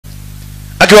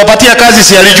Akiwapatia kazi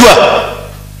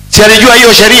si alijua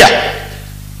hiyo sheria.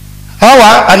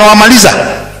 Hawa anawamaliza.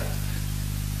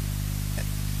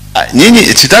 Nyinyi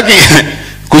sitaki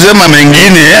kusema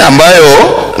mengine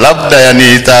ambayo labda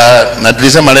yani na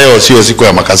tulisema leo sio siku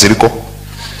ya makasiriko.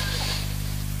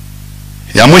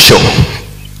 Ya mwisho,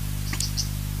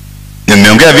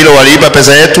 nimeongea vile waliiba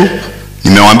pesa yetu,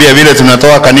 nimewaambia vile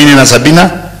tunatoa kanini na Sabina,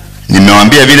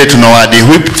 nimewaambia vile tunawadi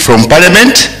whip from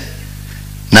parliament,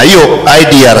 na hiyo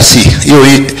IDRC, hiyo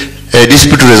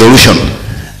dispute resolution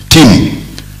team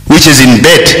which is in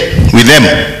bed with them,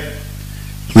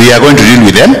 we are going to deal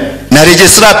with them. Na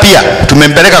registrar pia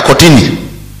tumempeleka kotini.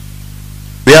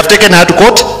 We have taken her to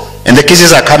court and the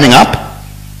cases are coming up.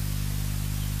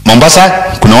 Mombasa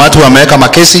kuna watu wameweka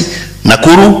makesi,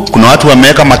 Nakuru kuna watu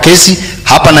wameweka makesi,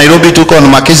 hapa Nairobi tuko na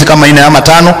makesi kama 4 ama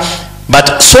 5.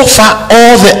 But so far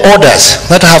all the orders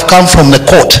that have come from the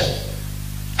court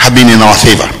have been in our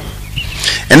favor.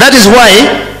 And that is why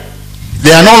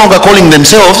they are no longer calling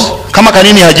themselves, kama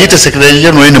kanini hajiite secretary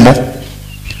general anymore.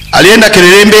 Alienda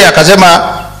Kirerembe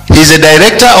akasema he is a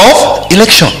director of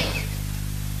election.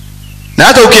 Na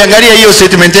hata ukiangalia hiyo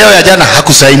statement yao ya jana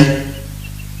hakusaini.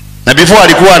 Na before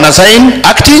alikuwa ana sign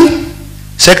acting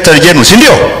secretary general, si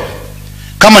ndio?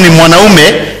 Kama ni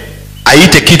mwanaume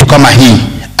aite kitu kama hii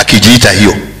akijiita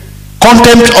hiyo.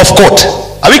 Contempt of court.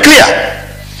 Are we clear?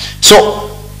 So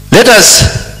let us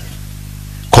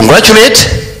congratulate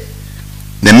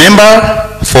the member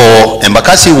for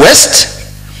Embakasi West,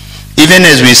 even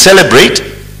as we celebrate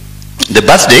the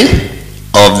birthday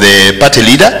of the party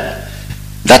leader.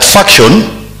 That faction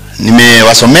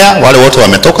nimewasomea wale wote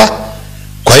wametoka.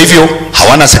 Kwa hivyo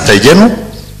hawana secretary general,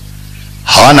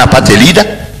 hawana party leader,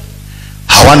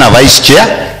 hawana vice chair,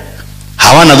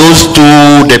 hawana those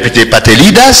 2 deputy party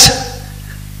leaders,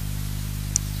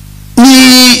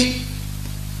 ni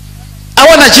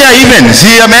hawana chair even,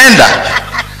 si ameenda.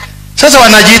 Sasa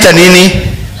wanajiita nini?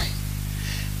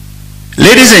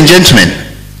 Ladies and gentlemen,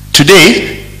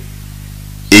 today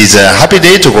is a happy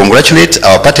day to congratulate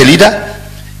our party leader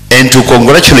and to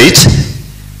congratulate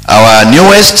our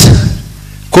newest.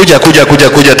 Kuja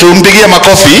tumpigie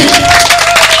makofi.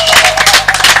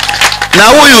 Na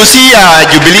huyu si ya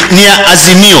Jubilee, ni ya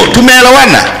Azimio.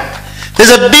 Tumeelewana.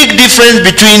 There's a big difference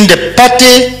between the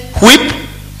party whip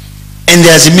and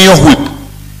the Azimio whip.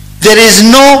 There is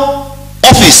no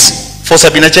office for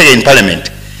Sabina Chege in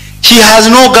parliament. She has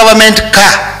no government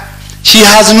car. She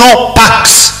has no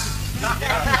parks.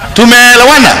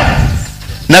 Tumeelewana.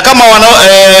 Na kama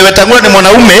Wetangula ni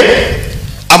mwanaume,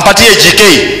 ampatie JK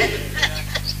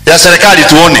ya serikali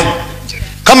tuone.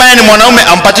 Kama yeye ni mwanaume,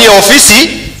 ampatie ofisi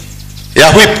ya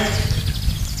whip.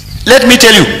 Let me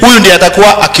tell you, huyu ndiye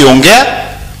atakuwa akiongea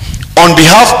on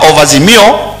behalf of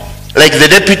Azimio like the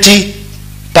deputy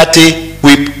party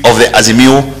whip of the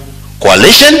Azimio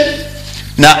coalition.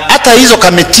 Na hata hizo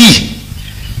committee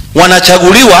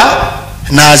wanachaguliwa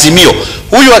na Azimio.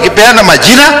 Huyu akipeana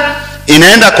majina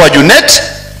inaenda kwa Junet,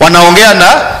 wanaongea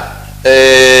na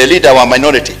leader wa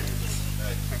minority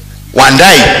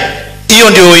Wandai, hiyo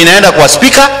ndio inaenda kwa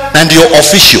speaker na ndio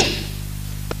official.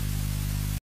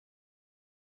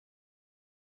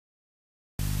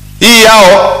 Hii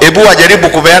yao hebu wajaribu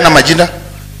kupeana majina,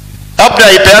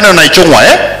 labda ipeane na ichungwa.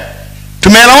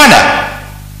 Tumeelewana?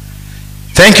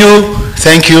 Thank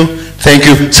you.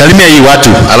 Salimia hii watu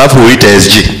alafu uite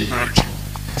SG.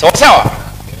 Sawa?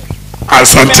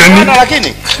 Asanteni.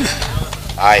 Lakini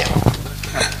haya.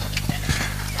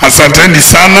 Asanteni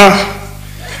sana.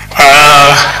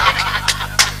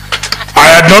 I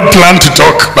had not planned to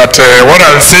talk, but what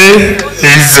I'll say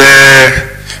is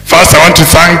first I want to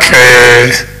thank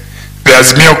the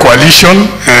Azimio coalition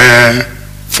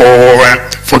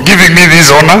for giving me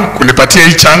this honor, kunipatia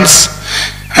hii chance.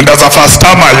 And as a first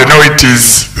timer, you know, it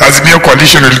is Azimio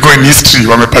coalition will go in history.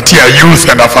 Wamepatia youth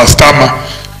and a first timer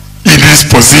in this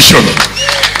position.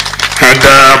 And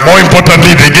more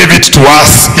importantly, they gave it to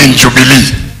us in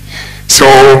Jubilee. So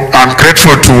I'm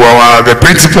grateful to the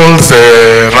principals,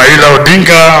 Raila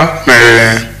ODINGA,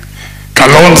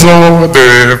 Kalonzo,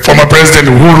 the former President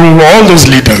Uhuru, all those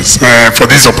leaders for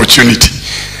this opportunity.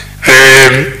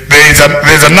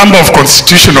 There's a number of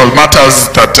constitutional matters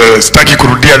that Staki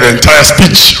kurudia the entire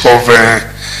speech of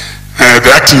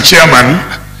the acting chairman,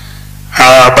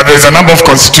 but there's a number of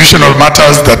constitutional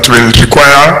matters that will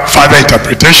require further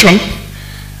interpretation.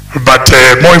 But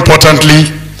more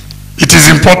importantly, it is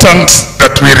important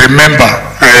that we remember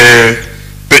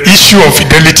the issue of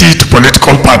fidelity to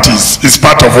political parties is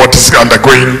part of what is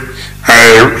undergoing,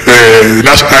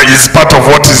 is part of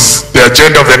what is the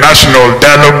agenda of the National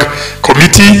Dialogue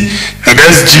Committee, and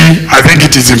SG, I think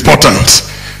it is important.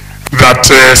 that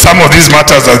some of these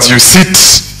matters, as you sit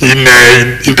in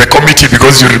the committee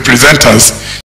because you represent us,